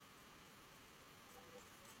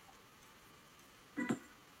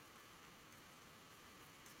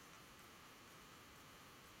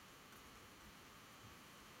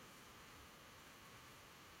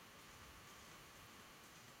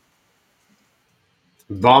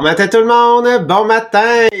Bon matin tout le monde, bon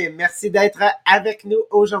matin! Merci d'être avec nous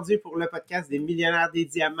aujourd'hui pour le podcast des Millionnaires des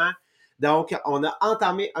Diamants. Donc, on a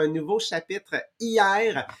entamé un nouveau chapitre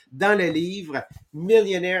hier dans le livre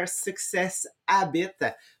Millionaire Success Habit.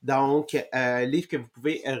 Donc, livre que vous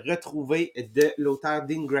pouvez retrouver de l'auteur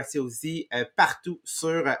Dean Graziosi partout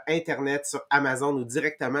sur Internet, sur Amazon ou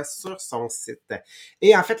directement sur son site.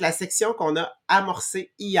 Et en fait, la section qu'on a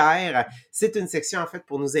amorcée hier, c'est une section en fait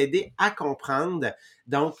pour nous aider à comprendre.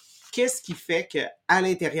 Donc, qu'est-ce qui fait qu'à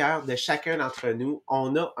l'intérieur de chacun d'entre nous,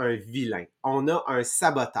 on a un vilain, on a un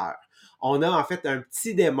saboteur? On a en fait un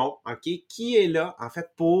petit démon, OK, qui est là en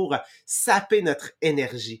fait pour saper notre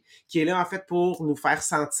énergie, qui est là en fait pour nous faire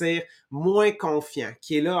sentir moins confiants,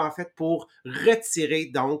 qui est là en fait pour retirer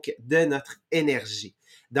donc de notre énergie.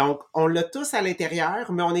 Donc, on l'a tous à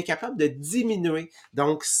l'intérieur, mais on est capable de diminuer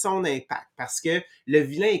donc son impact parce que le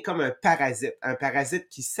vilain est comme un parasite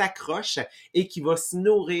qui s'accroche et qui va se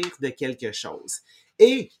nourrir de quelque chose.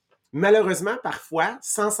 Et malheureusement, parfois,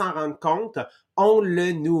 sans s'en rendre compte, on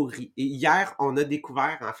le nourrit. Et hier, on a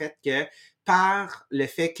découvert en fait que par le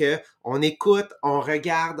fait que on écoute, on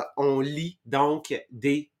regarde, on lit donc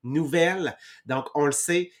des nouvelles. Donc, on le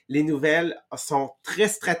sait, les nouvelles sont très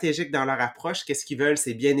stratégiques dans leur approche. Qu'est-ce qu'ils veulent?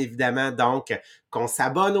 C'est bien évidemment donc qu'on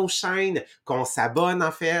s'abonne aux chaînes, qu'on s'abonne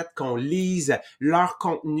en fait, qu'on lise leur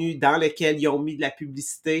contenu dans lequel ils ont mis de la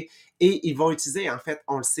publicité et ils vont utiliser en fait,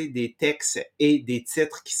 on le sait, des textes et des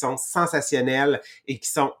titres qui sont sensationnels et qui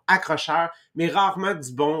sont accrocheurs, mais rarement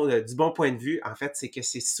du bon point de vue. En fait, c'est que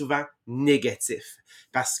c'est souvent négatif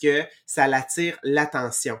parce que ça attire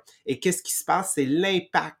l'attention. Et qu'est-ce qui se passe? C'est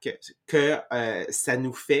l'impact que ça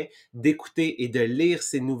nous fait d'écouter et de lire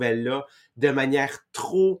ces nouvelles-là de manière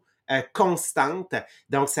trop constante.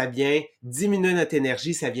 Donc, ça vient diminuer notre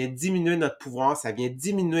énergie, ça vient diminuer notre pouvoir, ça vient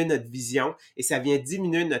diminuer notre vision et ça vient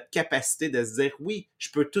diminuer notre capacité de se dire, oui, je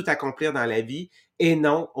peux tout accomplir dans la vie et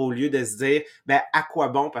non au lieu de se dire, ben, à quoi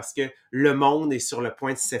bon parce que le monde est sur le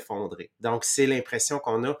point de s'effondrer. Donc, c'est l'impression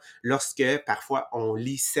qu'on a lorsque parfois on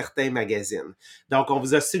lit certains magazines. Donc, on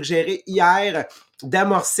vous a suggéré hier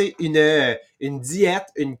d'amorcer une diète,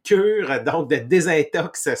 une cure, donc de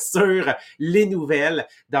désintox sur les nouvelles,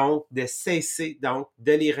 donc de cesser donc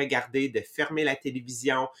de les regarder, de fermer la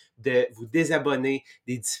télévision, de vous désabonner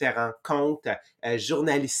des différents comptes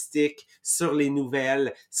journalistiques sur les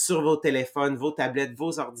nouvelles, sur vos téléphones, vos tablettes,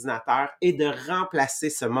 vos ordinateurs et de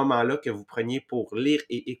remplacer ce moment-là que vous preniez pour lire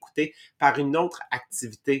et écouter par une autre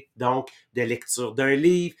activité, donc de lecture d'un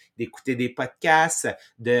livre, d'écouter des podcasts,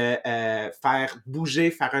 de faire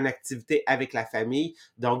bouger, faire une activité avec la famille,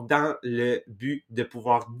 donc dans le but de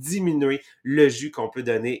pouvoir diminuer le jus qu'on peut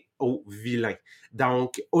donner aux vilains.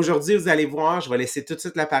 Donc, aujourd'hui, vous allez voir, je vais laisser tout de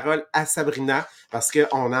suite la parole à Sabrina parce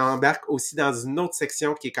qu'on embarque aussi dans une autre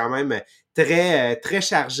section qui est quand même très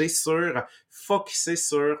chargée sur focusser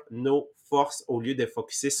sur nos forces au lieu de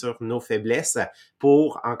focusser sur nos faiblesses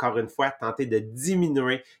pour, encore une fois, tenter de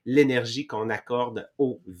diminuer l'énergie qu'on accorde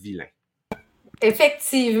aux vilains.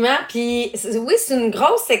 Effectivement, puis oui, c'est une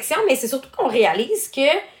grosse section, mais c'est surtout qu'on réalise que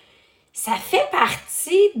ça fait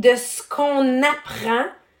partie de ce qu'on apprend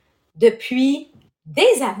depuis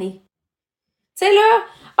des années. Tu sais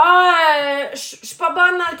là, je suis pas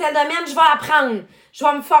bonne dans tel domaine, je vais apprendre, je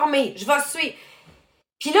vais me former, je vais suivre.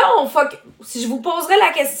 Puis là, si je vous poserais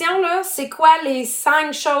la question, là, c'est quoi les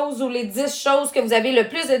 5 choses ou les 10 choses que vous avez le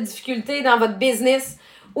plus de difficultés dans votre business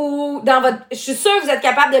ou dans votre... Je suis sûre que vous êtes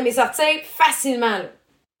capable de m'y sortir facilement, là.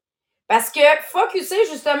 Parce que focusser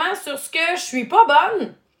justement sur ce que je suis pas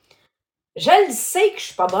bonne, je le sais que je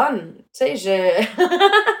suis pas bonne. Tu sais,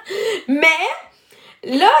 Mais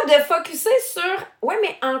là, de focusser sur, ouais,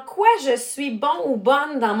 mais en quoi je suis bon ou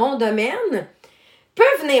bonne dans mon domaine,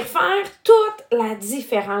 peut venir faire toute la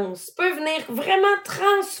différence, peut venir vraiment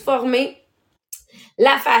transformer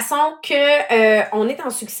la façon que on est en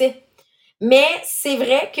succès. Mais c'est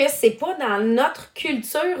vrai que c'est pas dans notre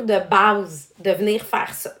culture de base de venir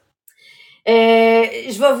faire ça.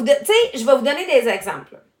 Je vais vous donner des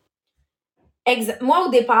exemples. Moi, au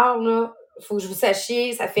départ, là, il faut que je vous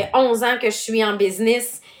sachiez, ça fait 11 ans que je suis en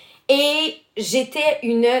business et j'étais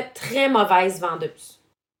une très mauvaise vendeuse.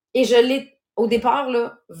 Et je l'ai, au départ,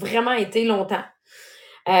 là, vraiment été longtemps.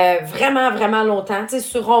 Vraiment, vraiment longtemps. Tu sais,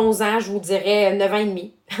 sur 11 ans, je vous dirais 9 ans et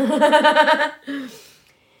demi.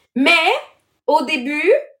 Mais, au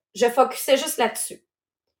début, je focusais juste là-dessus.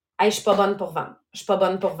 Hey, je suis pas bonne pour vendre. Je suis pas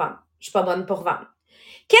bonne pour vendre. Je suis pas bonne pour vendre.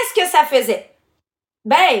 Qu'est-ce que ça faisait?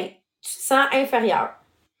 Ben, tu te sens inférieur.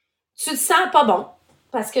 Tu te sens pas bon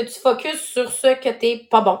parce que tu focuses sur ce que t'es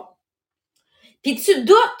pas bon. Puis tu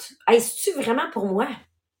doutes. Hey, c'est-tu vraiment pour moi?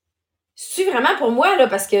 C'est-tu vraiment pour moi, là?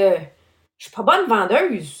 Parce que je suis pas bonne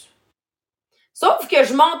vendeuse. Sauf que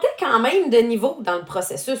je montais quand même de niveau dans le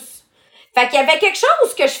processus. Fait qu'il y avait quelque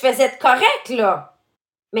chose que je faisais de correct, là.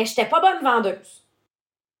 Mais j'étais pas bonne vendeuse.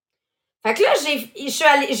 Fait que là,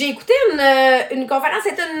 j'ai écouté une conférence,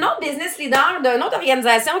 c'était une autre business leader d'une autre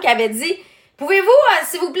organisation qui avait dit pouvez-vous,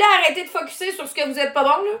 s'il vous plaît, arrêter de focusser sur ce que vous êtes pas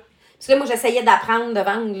bon, là? Parce que là, moi, j'essayais d'apprendre de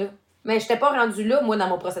vendre, là. Mais j'étais pas rendue là, moi, dans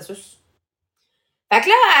mon processus. Fait que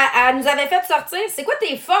là, elle nous avait fait sortir c'est quoi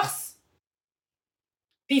tes forces?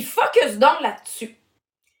 Puis focus donc là-dessus.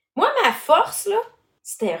 Moi, ma force, là,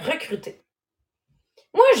 c'était recruter.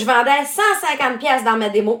 Moi, je vendais 150$ dans ma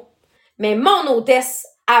démo, mais mon hôtesse,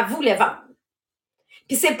 elle voulait vendre.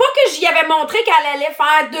 Puis c'est pas que j'y avais montré qu'elle allait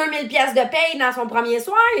faire 2000$ de paye dans son premier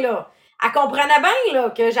soir, là. Elle comprenait bien, là,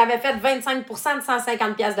 que j'avais fait 25% de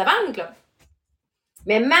 150$ de vente, là.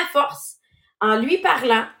 Mais ma force, en lui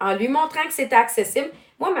parlant, en lui montrant que c'était accessible,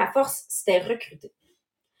 moi, ma force, c'était recruter.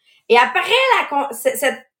 Et après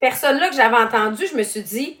cette personne-là que j'avais entendue, je me suis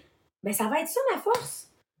dit, ben ça va être ça ma force.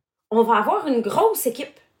 On va avoir une grosse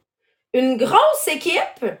équipe. Une grosse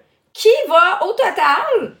équipe qui va, au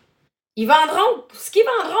total, ce qu'ils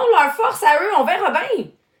vendront leur force à eux, on verra bien.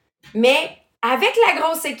 Mais avec la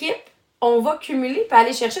grosse équipe, on va cumuler et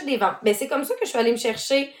aller chercher des ventes. Ben, c'est comme ça que je suis allée me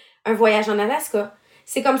chercher un voyage en Alaska.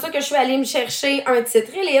 C'est comme ça que je suis allée me chercher un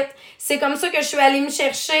titre élite. C'est comme ça que je suis allée me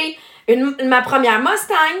chercher ma première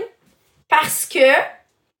Mustang parce que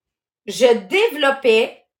je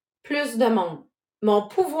développais plus de monde. Mon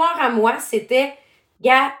pouvoir à moi, c'était «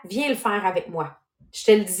 Gars, viens le faire avec moi. Je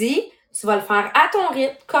te le dis, tu vas le faire à ton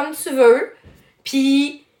rythme, comme tu veux,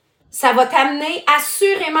 puis ça va t'amener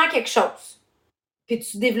assurément quelque chose. Puis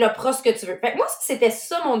tu développeras ce que tu veux. » Fait que moi, c'était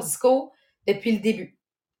ça mon discours depuis le début.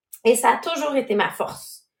 Et ça a toujours été ma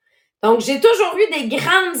force. Donc, j'ai toujours eu des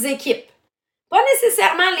grandes équipes. Pas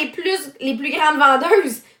nécessairement les plus grandes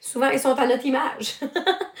vendeuses. Souvent, elles sont à notre image.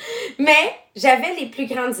 Mais j'avais les plus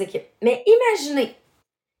grandes équipes. Mais imaginez,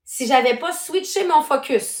 si j'avais pas switché mon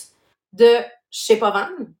focus de « je sais pas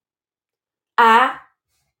vendre » à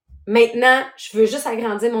 « maintenant, je veux juste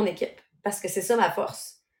agrandir mon équipe parce que c'est ça ma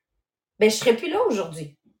force », ben je serais plus là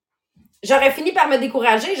aujourd'hui. J'aurais fini par me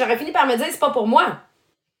décourager, j'aurais fini par me dire « c'est pas pour moi ».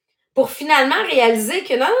 Pour finalement réaliser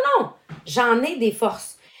que non, j'en ai des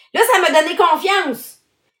forces. Là, ça m'a donné confiance.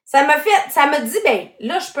 Ça me dit, ben,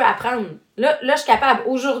 là, je peux apprendre. Là, je suis capable.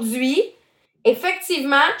 Aujourd'hui,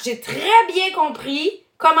 effectivement, j'ai très bien compris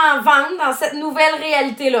comment vendre dans cette nouvelle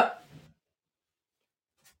réalité-là.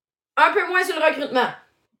 Un peu moins sur le recrutement.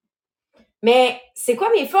 Mais c'est quoi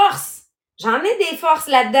mes forces? J'en ai des forces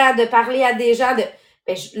là-dedans de parler à des gens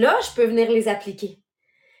là, je peux venir les appliquer.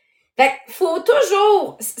 Fait qu'il faut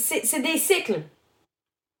toujours, c'est des cycles.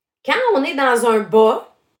 Quand on est dans un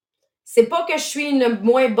bas, c'est pas que je suis une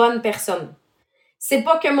moins bonne personne. C'est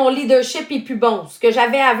pas que mon leadership est plus bon. Ce que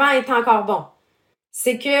j'avais avant est encore bon.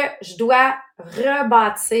 C'est que je dois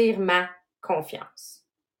rebâtir ma confiance.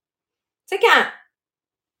 Tu sais,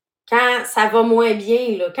 quand ça va moins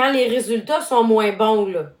bien, là, quand les résultats sont moins bons,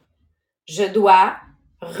 là, je dois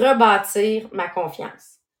rebâtir ma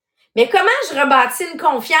confiance. Mais comment je rebâtis une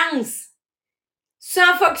confiance? C'est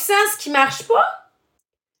en focusant ce qui marche pas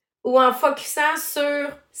ou en focusant sur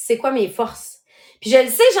c'est quoi mes forces? Puis je le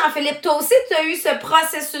sais, Jean-Philippe, toi aussi, tu as eu ce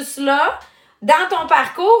processus-là dans ton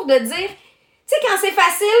parcours de dire, tu sais, quand c'est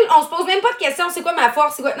facile, on se pose même pas de questions, c'est quoi ma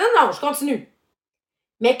force? C'est quoi? Non, je continue.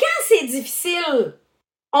 Mais quand c'est difficile,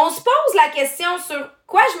 on se pose la question sur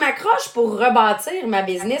quoi je m'accroche pour rebâtir ma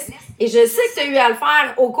business. Et je sais que tu as eu à le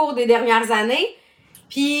faire au cours des dernières années.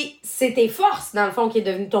 Puis c'est tes forces, dans le fond, qui est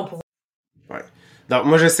devenu ton pouvoir. Ouais. Donc,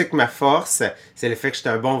 moi, je sais que ma force, c'est le fait que je suis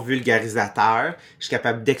un bon vulgarisateur. Je suis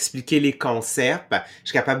capable d'expliquer les concepts. Je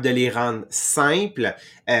suis capable de les rendre simples.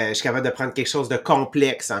 Je suis capable de prendre quelque chose de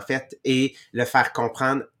complexe, en fait, et le faire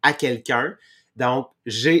comprendre à quelqu'un. Donc,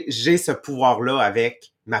 j'ai ce pouvoir-là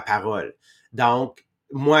avec ma parole. Donc,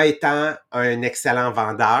 moi étant un excellent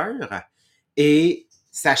vendeur et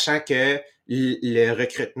sachant que le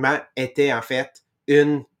recrutement était, en fait,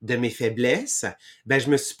 une de mes faiblesses, ben, je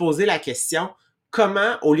me suis posé la question,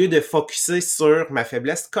 comment, au lieu de focusser sur ma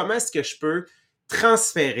faiblesse, comment est-ce que je peux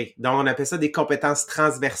transférer? Donc, on appelle ça des compétences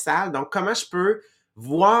transversales. Donc, comment je peux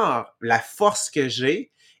voir la force que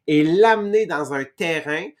j'ai et l'amener dans un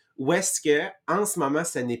terrain où est-ce que, en ce moment,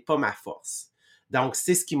 ce n'est pas ma force. Donc,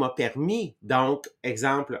 c'est ce qui m'a permis, donc,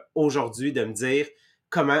 exemple, aujourd'hui, de me dire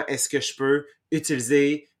comment est-ce que je peux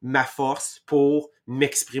utiliser ma force pour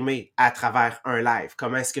m'exprimer à travers un live.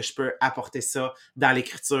 Comment est-ce que je peux apporter ça dans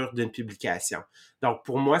l'écriture d'une publication? Donc,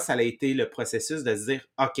 pour moi, ça a été le processus de se dire,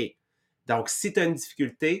 OK, donc si tu as une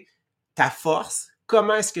difficulté, ta force,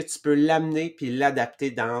 comment est-ce que tu peux l'amener puis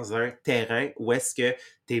l'adapter dans un terrain où est-ce que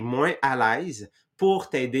tu es moins à l'aise pour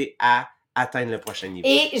t'aider à atteindre le prochain niveau.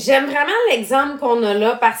 Et j'aime vraiment l'exemple qu'on a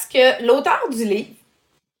là parce que l'auteur du livre,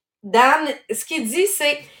 Dan, ce qu'il dit,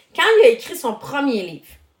 c'est quand il a écrit son premier livre,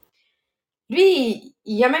 lui,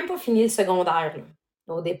 il n'a même pas fini le secondaire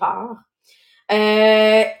là, au départ.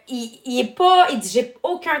 Il dit, j'ai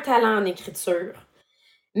aucun talent en écriture,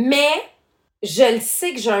 mais je le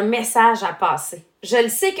sais que j'ai un message à passer. Je le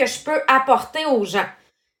sais que je peux apporter aux gens.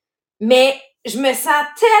 Mais je me sens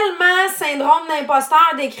tellement syndrome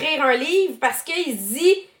d'imposteur d'écrire un livre parce qu'il se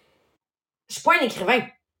dit, je suis pas un écrivain.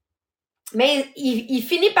 Mais il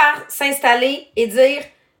finit par s'installer et dire,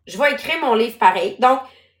 je vais écrire mon livre pareil. Donc,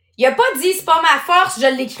 il a pas dit, c'est pas ma force, je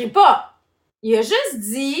l'écris pas. Il a juste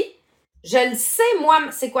dit, je le sais, moi,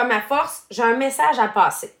 c'est quoi ma force, j'ai un message à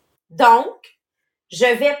passer. Donc, je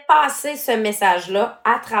vais passer ce message-là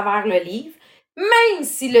à travers le livre, même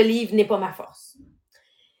si le livre n'est pas ma force.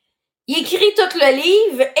 Il écrit tout le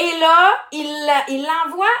livre et là, il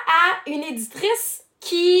l'envoie à une éditrice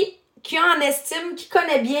qui a en estime, qui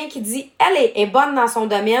connaît bien, qui dit, elle est bonne dans son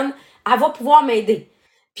domaine, elle va pouvoir m'aider.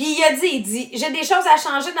 Puis il dit, j'ai des choses à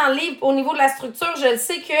changer dans le livre au niveau de la structure, je le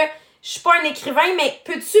sais que je suis pas un écrivain, mais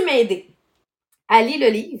peux-tu m'aider? Elle lit le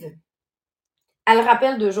livre, elle le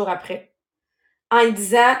rappelle 2 jours après, en lui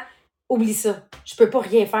disant, oublie ça, je peux pas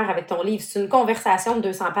rien faire avec ton livre, c'est une conversation de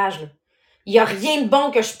 200 pages, là. Il y a rien de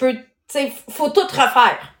bon que je peux, tu sais, faut tout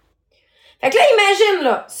refaire. Fait que là, imagine,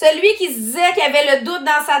 là, celui qui se disait qu'il avait le doute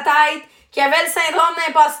dans sa tête, qu'il avait le syndrome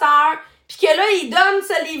d'imposteur, puis que là, il donne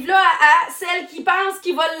ce livre-là à celle qui pense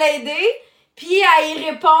qu'il va l'aider, puis elle y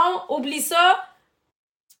répond, oublie ça,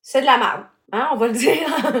 c'est de la merde. Hein, on va le dire.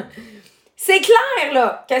 C'est clair,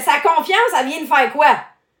 là, que sa confiance, elle vient de faire quoi?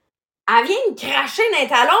 Elle vient de cracher dans les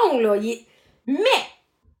talons, là. Mais,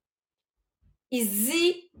 il se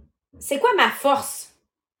dit, c'est quoi ma force?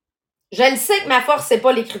 Je le sais que ma force, c'est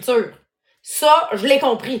pas l'écriture. Ça, je l'ai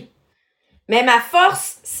compris. Mais ma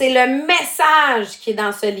force, c'est le message qui est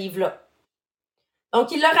dans ce livre-là.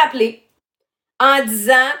 Donc, il l'a rappelé en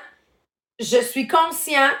disant, je suis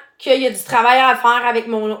conscient qu'il y a du travail à faire avec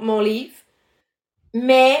mon livre,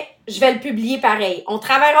 mais je vais le publier pareil. On ne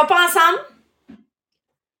travaillera pas ensemble,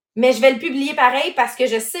 mais je vais le publier pareil parce que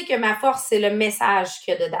je sais que ma force, c'est le message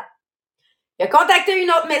qu'il y a dedans. Il a contacté une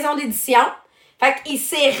autre maison d'édition. Fait qu'il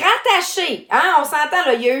s'est rattaché. Hein, on s'entend,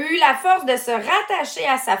 là. Il a eu la force de se rattacher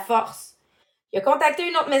à sa force. Il a contacté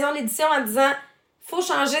une autre maison d'édition en disant, faut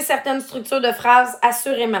changer certaines structures de phrases,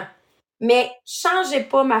 assurément. Mais changez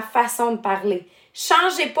pas ma façon de parler.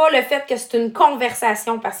 Changez pas le fait que c'est une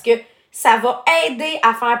conversation parce que ça va aider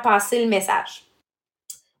à faire passer le message.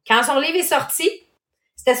 Quand son livre est sorti,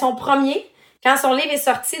 c'était son premier. Quand son livre est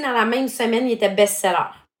sorti, dans la même semaine, il était best-seller.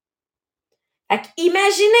 Fait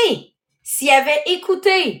qu'imaginez s'il avait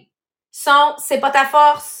écouté son « c'est pas ta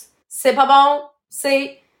force, c'est pas bon,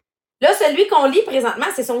 c'est… » Là, celui qu'on lit présentement,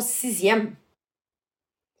 c'est son 6e.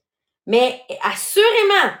 Mais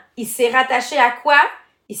assurément, il s'est rattaché à quoi?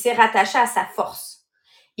 Il s'est rattaché à sa force.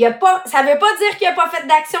 Ça ne veut pas dire qu'il n'a pas fait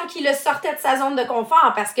d'action qui le sortait de sa zone de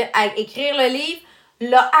confort parce qu'à écrire le livre,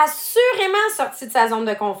 l'a assurément sorti de sa zone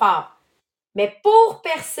de confort. Mais pour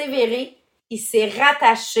persévérer, il s'est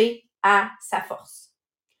rattaché à sa force.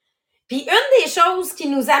 Puis une des choses qui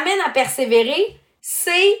nous amène à persévérer,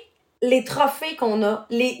 c'est les trophées qu'on a,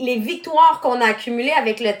 les victoires qu'on a accumulées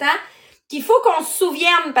avec le temps, qu'il faut qu'on se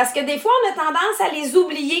souvienne parce que des fois, on a tendance à les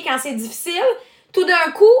oublier quand c'est difficile. Tout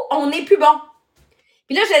d'un coup, on n'est plus bon.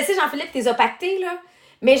 Puis là, je le sais, Jean-Philippe, t'es pacté, là.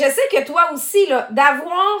 Mais je sais que toi aussi, là,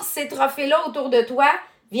 d'avoir ces trophées-là autour de toi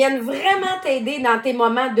viennent vraiment t'aider dans tes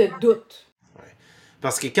moments de doute. Ouais.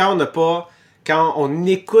 Parce que quand on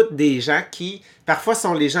écoute des gens qui, parfois,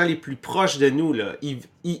 sont les gens les plus proches de nous, là,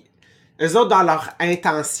 eux autres, dans leur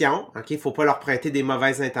intention, OK, il faut pas leur prêter des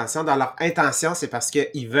mauvaises intentions. Dans leur intention, c'est parce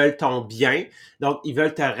qu'ils veulent ton bien. Donc, ils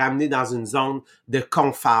veulent te ramener dans une zone de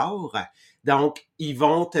confort. Donc, ils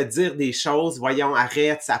vont te dire des choses, voyons,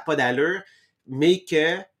 arrête, ça n'a pas d'allure, mais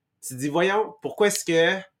que tu dis, voyons, pourquoi est-ce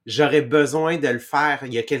que j'aurais besoin de le faire?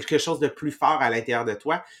 Il y a quelque chose de plus fort à l'intérieur de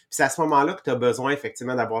toi. Puis c'est à ce moment-là que tu as besoin,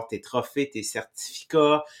 effectivement, d'avoir tes trophées, tes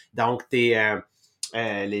certificats, donc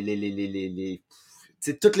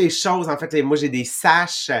toutes les choses, en fait, moi j'ai des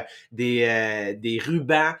saches, des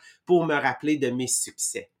rubans pour me rappeler de mes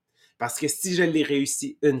succès. Parce que si je l'ai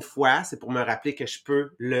réussi une fois, c'est pour me rappeler que je peux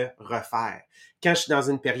le refaire. Quand je suis dans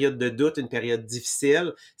une période de doute, une période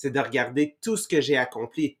difficile, c'est de regarder tout ce que j'ai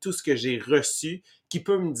accompli et tout ce que j'ai reçu qui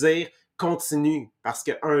peut me dire continue parce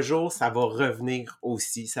qu'un jour, ça va revenir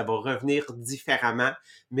aussi. Ça va revenir différemment,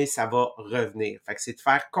 mais ça va revenir. Fait que c'est de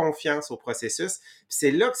faire confiance au processus. Puis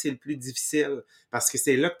c'est là que c'est le plus difficile parce que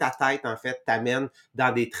c'est là que ta tête, en fait, t'amène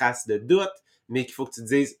dans des traces de doute, mais qu'il faut que tu te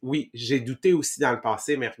dises, oui, j'ai douté aussi dans le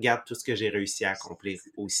passé, mais regarde tout ce que j'ai réussi à accomplir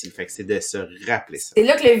aussi. Fait que c'est de se rappeler ça. C'est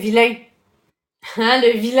là que le vilain,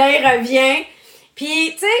 le vilain revient.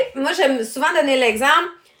 Puis, tu sais, moi, j'aime souvent donner l'exemple.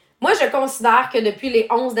 Moi, je considère que depuis les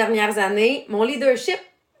 11 dernières années, mon leadership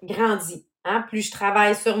grandit. Plus je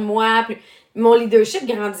travaille sur moi, plus mon leadership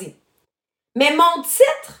grandit. Mais mon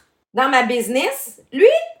titre dans ma business, lui,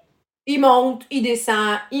 il monte, il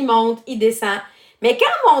descend, il monte, il descend. Mais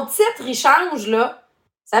quand mon titre, il change, là,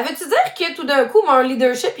 ça veut-tu dire que tout d'un coup, mon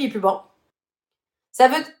leadership, il est plus bon?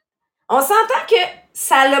 On s'entend que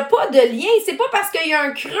ça n'a pas de lien. C'est pas parce qu'il y a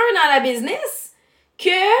un creux dans la business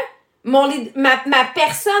que ma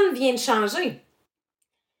personne vient de changer.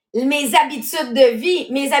 Mes habitudes de vie,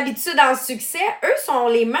 mes habitudes en succès, eux sont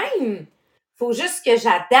les mêmes. Faut juste que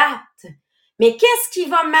j'adapte. Mais qu'est-ce qui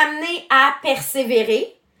va m'amener à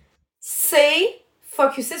persévérer? C'est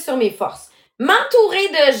focusser sur mes forces. M'entourer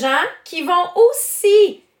de gens qui vont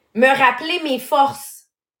aussi me rappeler mes forces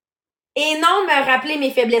et non me rappeler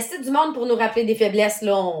mes faiblesses. C'est du monde pour nous rappeler des faiblesses,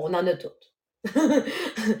 là, on en a toutes.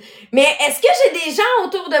 Mais est-ce que j'ai des gens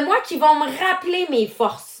autour de moi qui vont me rappeler mes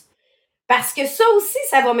forces? Parce que ça aussi,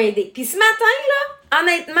 ça va m'aider. Puis ce matin, là,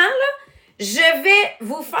 honnêtement, là, je vais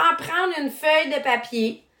vous faire prendre une feuille de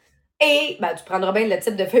papier. Et, tu prendras bien le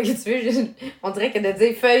type de feuille que tu veux. On dirait que de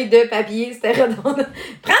dire feuille de papier, c'était redondant.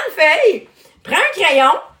 Prends une feuille, prends un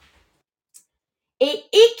crayon et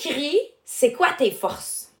écris c'est quoi tes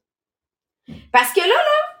forces. Parce que là,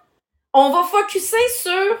 on va focusser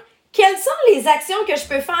sur quelles sont les actions que je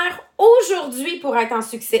peux faire aujourd'hui pour être en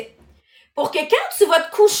succès. Pour que quand tu vas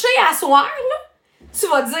te coucher à soir, là, tu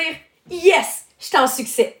vas dire yes, je suis en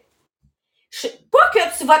succès. Pas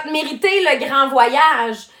que tu vas te mériter le grand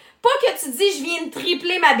voyage. Pas que tu dis, je viens de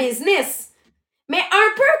tripler ma business. Mais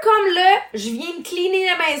un peu comme je viens de cleaner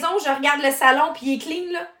la maison, je regarde le salon puis il est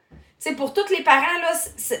clean, là. Tu sais, pour tous les parents, là,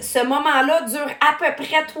 ce moment-là dure à peu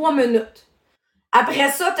près 3 minutes.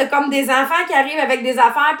 Après ça, t'as comme des enfants qui arrivent avec des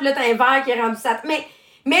affaires puis là, t'as un verre qui est rendu ça.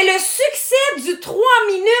 Mais le succès du 3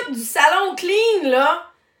 minutes du salon clean,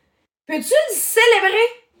 là, peux-tu le célébrer?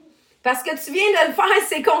 Parce que tu viens de le faire,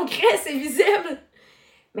 c'est concret, c'est visible.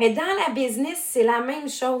 Mais dans la business, c'est la même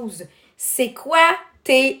chose. C'est quoi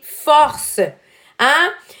tes forces?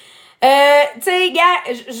 Tu sais, gars,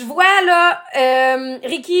 je vois là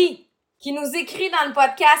Ricky qui nous écrit dans le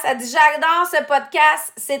podcast. Elle dit, j'adore ce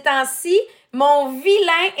podcast ces temps-ci. Mon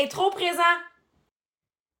vilain est trop présent.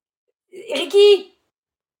 Ricky,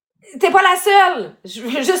 t'es pas la seule. Je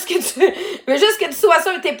veux juste que tu sois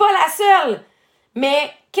sûre. T'es pas la seule.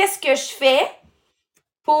 Mais qu'est-ce que je fais?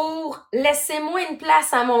 Pour laisser moins de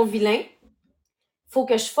place à mon vilain, faut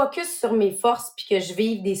que je focus sur mes forces puis que je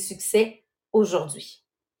vive des succès aujourd'hui.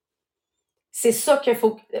 C'est ça qu'il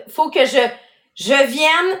faut que je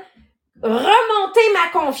vienne remonter ma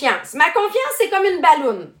confiance. Ma confiance, c'est comme une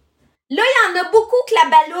balloune. Là, il y en a beaucoup que la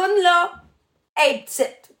balloune, là, est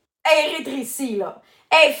petite, est rétrécie, là,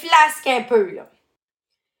 est flasque un peu, là.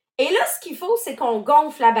 Et là, ce qu'il faut, c'est qu'on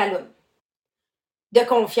gonfle la balloune de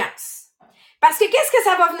confiance. Parce que qu'est-ce que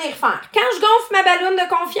ça va venir faire? Quand je gonfle ma balloune de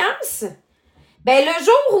confiance, le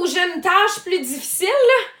jour où j'ai une tâche plus difficile,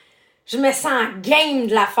 là, je me sens game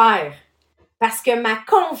de la faire. Parce que ma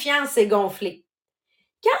confiance est gonflée.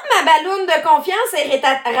 Quand ma balloune de confiance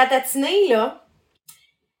est ratatinée, là,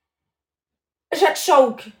 je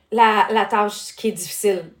choke la tâche qui est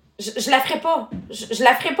difficile. Je la ferai pas. Je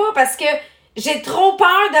la ferai pas parce que j'ai trop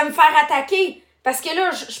peur de me faire attaquer. Parce que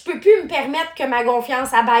là, je peux plus me permettre que ma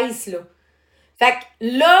confiance abaisse, là. Fait que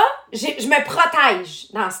là, je me protège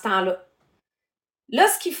dans ce temps-là. Là,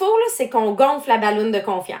 ce qu'il faut, là, c'est qu'on gonfle la balloune de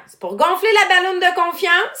confiance. Pour gonfler la balloune de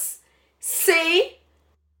confiance, c'est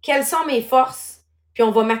quelles sont mes forces, puis on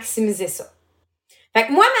va maximiser ça. Fait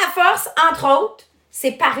que moi, ma force, entre autres,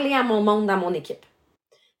 c'est parler à mon monde dans mon équipe.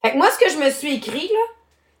 Fait que moi, ce que je me suis écrit, là,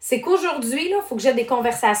 c'est qu'aujourd'hui, là, il faut que j'ai des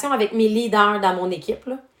conversations avec mes leaders dans mon équipe,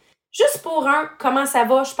 là. Juste pour comment ça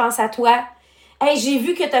va, je pense à toi. Hey, j'ai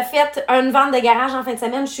vu que tu as fait une vente de garage en fin de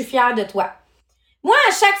semaine, je suis fière de toi. Moi,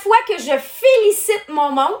 à chaque fois que je félicite mon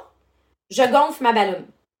monde, je gonfle ma balloune.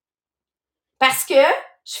 Parce que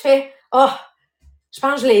je fais, je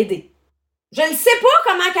pense que je l'ai aidé. Je ne sais pas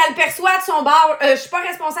comment qu'elle perçoit de son bord. Je suis pas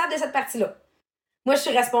responsable de cette partie-là. Moi, je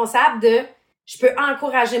suis responsable je peux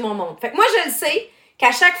encourager mon monde. Fait que moi, je le sais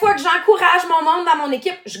qu'à chaque fois que j'encourage mon monde dans mon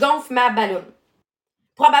équipe, je gonfle ma balloune.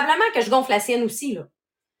 Probablement que je gonfle la sienne aussi, là.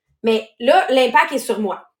 Mais là, l'impact est sur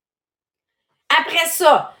moi. Après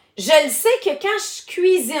ça, je le sais que quand je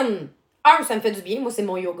cuisine, ça me fait du bien. Moi, c'est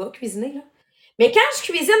mon yoga, cuisiner, là. Mais quand je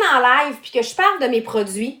cuisine en live puis que je parle de mes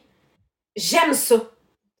produits, j'aime ça.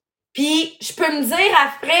 Puis, je peux me dire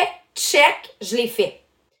après, check, je l'ai fait.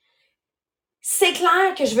 C'est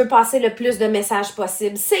clair que je veux passer le plus de messages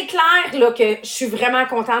possible. C'est clair là, que je suis vraiment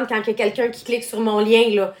contente quand il y a quelqu'un qui clique sur mon lien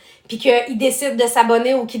là, puis qu'il décide de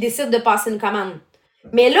s'abonner ou qu'il décide de passer une commande.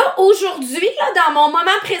 Mais là, aujourd'hui, là, dans mon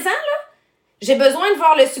moment présent, là, j'ai besoin de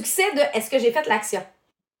voir le succès de est-ce que j'ai fait l'action?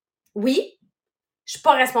 Oui, je suis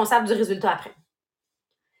pas responsable du résultat après.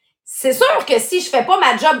 C'est sûr que si je fais pas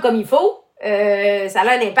ma job comme il faut, ça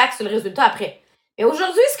a un impact sur le résultat après. Mais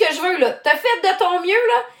aujourd'hui, ce que je veux, là, t'as fait de ton mieux,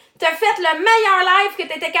 là, t'as fait le meilleur live que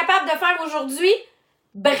tu étais capable de faire aujourd'hui.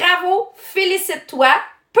 Bravo, félicite-toi,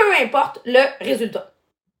 peu importe le résultat.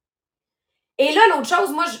 Et là, l'autre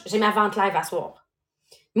chose, moi, j'ai ma vente live à soir.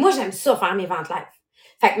 Moi, j'aime ça, faire mes ventes live.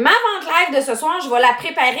 Fait que ma vente live de ce soir, je vais la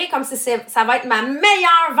préparer comme si ça va être ma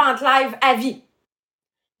meilleure vente live à vie.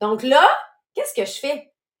 Donc là, qu'est-ce que je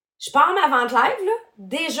fais? Je pars ma vente live, là,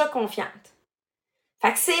 déjà confiante.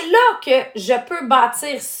 Fait que c'est là que je peux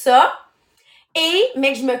bâtir ça.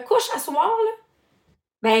 Mais que je me couche à soir, là,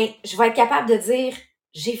 ben, je vais être capable de dire,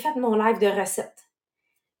 j'ai fait mon live de recettes.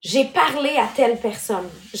 J'ai parlé à telle personne.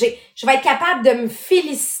 Je vais être capable de me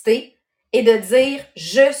féliciter et de dire,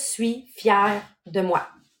 je suis fière de moi.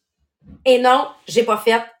 Et non, j'ai pas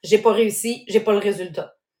fait, j'ai pas réussi, j'ai pas le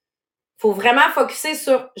résultat. Faut vraiment focusser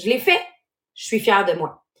sur, je l'ai fait, je suis fière de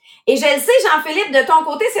moi. Et je le sais, Jean-Philippe, de ton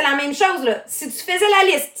côté, c'est la même chose, là. Si tu faisais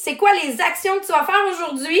la liste, c'est quoi les actions que tu vas faire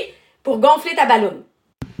aujourd'hui pour gonfler ta balloune?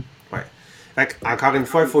 Ouais. Fait que, encore une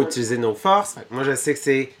fois, il faut utiliser nos forces. Fait que moi, je sais que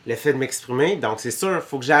c'est le fait de m'exprimer. Donc, c'est sûr, il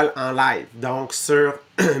faut que j'aille en live. Donc, sur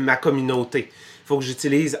ma communauté. Il faut que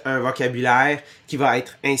j'utilise un vocabulaire qui va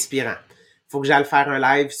être inspirant. Il faut que j'aille faire un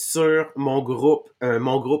live sur mon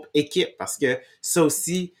groupe équipe. Parce que ça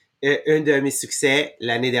aussi, un de mes succès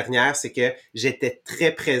l'année dernière, c'est que j'étais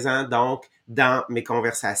très présent, donc, dans mes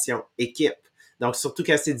conversations équipe. Donc, surtout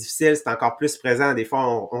quand c'est difficile, c'est encore plus présent. Des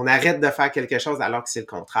fois, on arrête de faire quelque chose alors que c'est le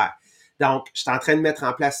contraire. Donc, je suis en train de mettre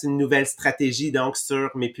en place une nouvelle stratégie donc sur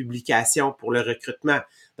mes publications pour le recrutement.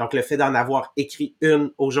 Donc, le fait d'en avoir écrit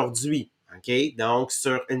une aujourd'hui, OK? Donc,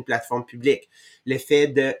 sur une plateforme publique. Le fait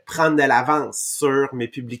de prendre de l'avance sur mes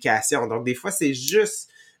publications. Donc, des fois, c'est juste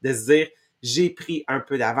de se dire, j'ai pris un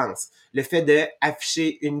peu d'avance. Le fait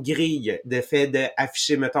d'afficher une grille, le fait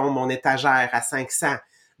d'afficher, mettons, mon étagère à 500.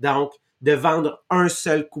 Donc, de vendre un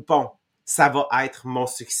seul coupon, ça va être mon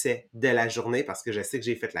succès de la journée parce que je sais que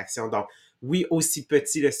j'ai fait l'action. Donc, oui, aussi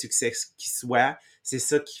petit le succès qui soit, c'est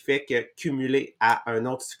ça qui fait que cumuler à un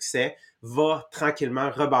autre succès va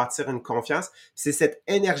tranquillement rebâtir une confiance. C'est cette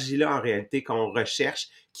énergie-là, en réalité, qu'on recherche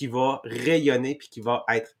qui va rayonner puis qui va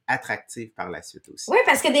être attractive par la suite aussi. Oui,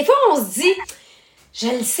 parce que des fois, on se dit, je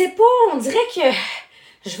le sais pas, on dirait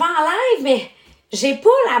que je vais en live, mais j'ai pas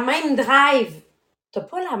la même drive. T'as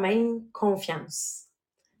pas la même confiance.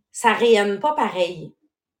 Ça rayonne pas pareil.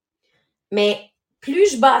 Mais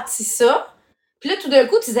plus je bâtis ça, puis là, tout d'un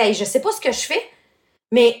coup, tu dis, hey, je sais pas ce que je fais,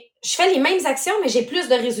 mais je fais les mêmes actions, mais j'ai plus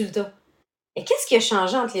de résultats. Et qu'est-ce qui a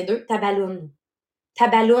changé entre les deux? Ta balloune. Ta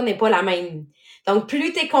balloune n'est pas la même. Donc,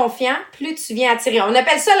 plus tu es confiant, plus tu viens attirer. On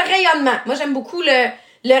appelle ça le rayonnement. Moi, j'aime beaucoup le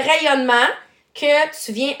rayonnement que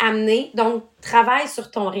tu viens amener. Donc, travaille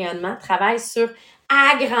sur ton rayonnement, travaille sur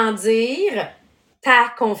agrandir ta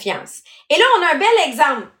confiance. Et là, on a un bel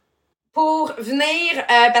exemple pour venir,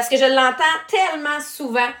 parce que je l'entends tellement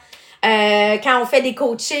souvent quand on fait des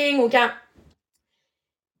coachings ou quand...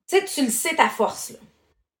 Tu sais, tu le sais ta force.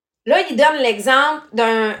 Là, il donne l'exemple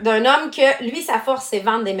d'un homme que, lui, sa force, c'est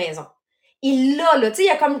vendre des maisons. Il l'a, là, tu sais, il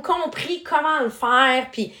a comme compris comment le faire,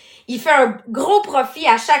 puis il fait un gros profit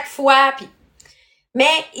à chaque fois, puis...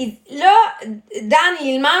 Mais là, Dan,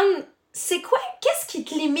 il demande, c'est quoi, qu'est-ce qui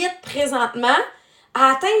te limite présentement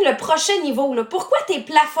à atteindre le prochain niveau, là? Pourquoi t'es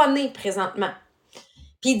plafonné présentement?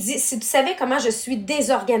 Puis il dit, si tu savais comment je suis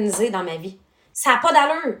désorganisée dans ma vie, ça n'a pas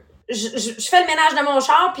d'allure. Je fais le ménage de mon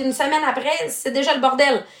char, puis une semaine après, c'est déjà le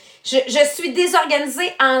bordel. Je suis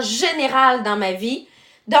désorganisée en général dans ma vie.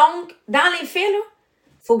 Donc, dans les faits, là,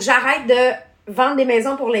 faut que j'arrête de vendre des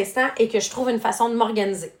maisons pour l'instant et que je trouve une façon de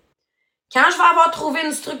m'organiser. Quand je vais avoir trouvé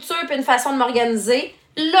une structure et une façon de m'organiser,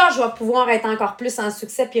 là, je vais pouvoir être encore plus en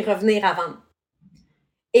succès puis revenir à vendre.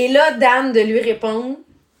 Et là, Dan, de lui répondre,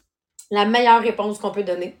 la meilleure réponse qu'on peut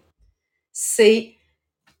donner, c'est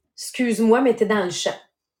 « Excuse-moi, mais t'es dans le champ. »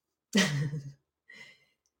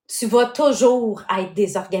 Tu vas toujours être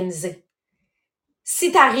désorganisé.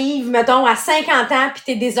 Si t'arrives, mettons, à 50 ans puis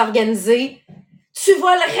t'es désorganisé, tu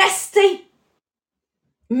vas le rester.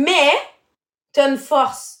 Mais tu as une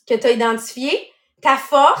force que tu as identifiée. Ta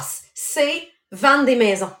force, c'est vendre des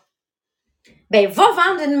maisons. Ben, va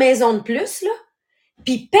vendre une maison de plus, là,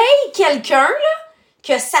 puis paye quelqu'un, là,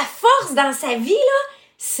 que sa force dans sa vie, là,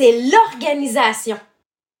 c'est l'organisation.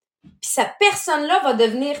 Puis cette personne-là va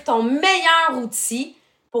devenir ton meilleur outil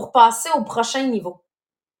pour passer au prochain niveau.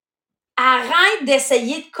 Arrête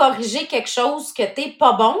d'essayer de corriger quelque chose que t'es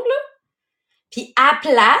pas bon, là. Puis à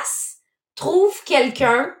place, trouve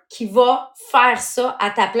quelqu'un qui va faire ça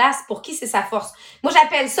à ta place pour qui c'est sa force. Moi,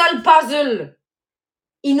 j'appelle ça le puzzle.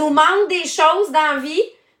 Il nous manque des choses dans la vie,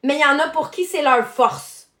 mais il y en a pour qui c'est leur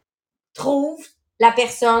force. Trouve la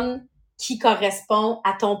personne qui correspond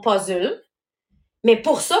à ton puzzle. Mais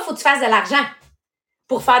pour ça, il faut que tu fasses de l'argent.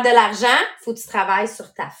 Pour faire de l'argent, il faut que tu travailles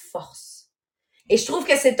sur ta force. Et je trouve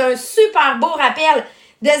que c'est un super beau rappel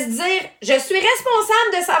de se dire, je suis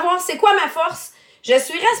responsable de savoir c'est quoi ma force. Je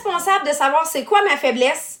suis responsable de savoir c'est quoi ma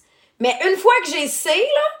faiblesse. Mais une fois que j'ai ça,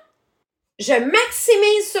 là, je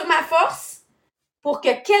maximise sur ma force pour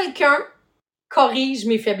que quelqu'un corrige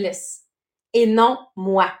mes faiblesses. Et non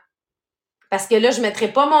moi. Parce que là, je ne mettrai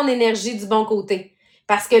pas mon énergie du bon côté.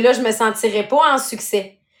 Parce que là, je ne me sentirai pas en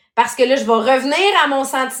succès. Parce que là, je vais revenir à mon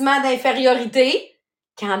sentiment d'infériorité.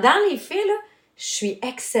 Quand dans les faits, là, je suis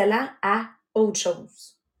excellent à autre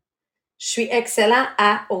chose. Je suis excellent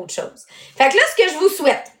à autre chose. Fait que là, ce que je vous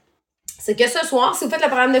souhaite, c'est que ce soir, si vous faites le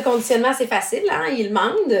programme de conditionnement, c'est facile, hein? Il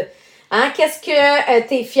demande, hein? Qu'est-ce que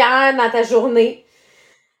tu es fier dans ta journée?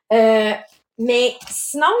 Mais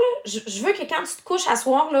sinon, là, je veux que quand tu te couches à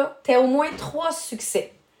soir, là, tu aies au moins 3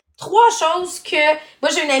 succès. 3 choses que...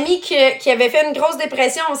 Moi, j'ai une amie qui avait fait une grosse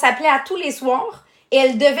dépression. On s'appelait à tous les soirs et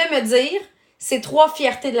elle devait me dire ces 3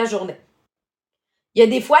 fiertés de la journée. Il y a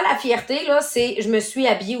des fois, la fierté, là, c'est je me suis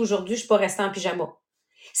habillée aujourd'hui, je suis pas restée en pyjama.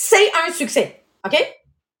 C'est un succès, OK?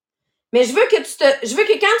 Mais je veux que quand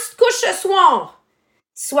tu te couches ce soir,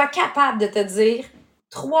 tu sois capable de te dire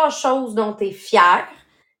 3 choses dont tu es fier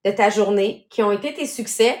de ta journée qui ont été tes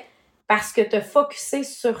succès parce que tu as focusé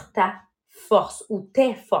sur ta force ou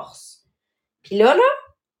tes forces. Puis là,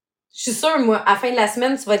 je suis sûre, moi, à la fin de la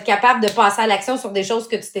semaine, tu vas être capable de passer à l'action sur des choses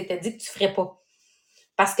que tu t'étais dit que tu ferais pas.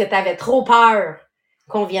 Parce que tu avais trop peur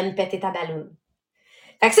qu'on vienne péter ta balloune.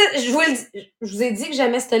 Fait que ça, je vous ai dit que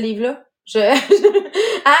j'aimais ce livre-là. Je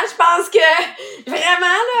pense que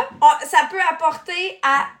vraiment, là, ça peut apporter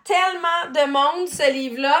à tellement de monde, ce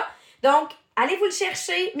livre-là. Donc, allez vous le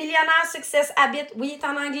chercher. Millionnaire, Success, Habit. Oui, il est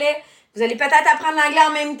en anglais. Vous allez peut-être apprendre l'anglais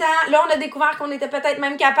en même temps. Là, on a découvert qu'on était peut-être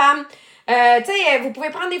même capable. Tu sais, vous pouvez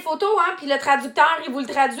prendre des photos, hein, puis le traducteur, il vous le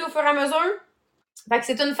traduit au fur et à mesure. Fait que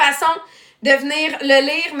c'est une façon de venir le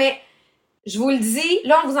lire, mais je vous le dis,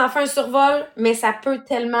 là, on vous en fait un survol, mais ça peut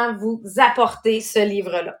tellement vous apporter ce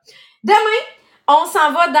livre-là. Demain, on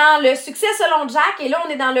s'en va dans le succès selon Jack, et là, on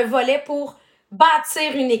est dans le volet pour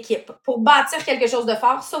bâtir une équipe, pour bâtir quelque chose de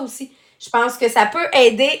fort. Ça aussi, je pense que ça peut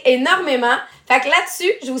aider énormément. Fait que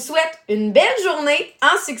là-dessus, je vous souhaite une belle journée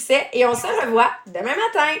en succès et on se revoit demain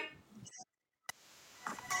matin.